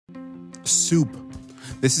Soup.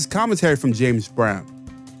 This is commentary from James Brown.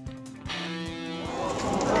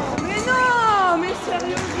 Mais non, mais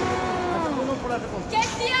sérieusement.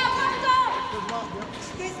 Qu'est-ce qu'il y a, pardon?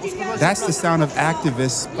 That's the sound of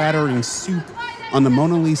activists splattering soup on the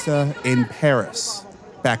Mona Lisa in Paris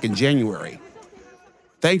back in January.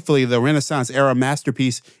 Thankfully, the Renaissance-era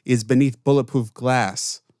masterpiece is beneath bulletproof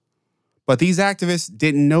glass. But these activists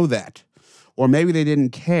didn't know that, or maybe they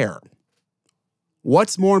didn't care.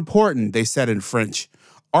 What's more important, they said in French,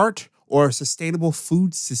 art or a sustainable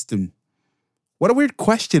food system? What a weird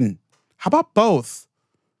question. How about both?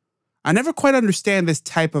 I never quite understand this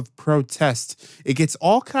type of protest. It gets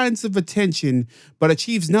all kinds of attention, but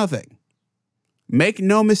achieves nothing. Make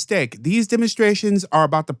no mistake, these demonstrations are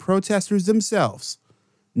about the protesters themselves,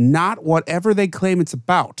 not whatever they claim it's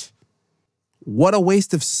about. What a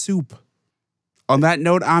waste of soup. On that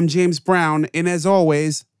note, I'm James Brown, and as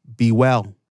always, be well.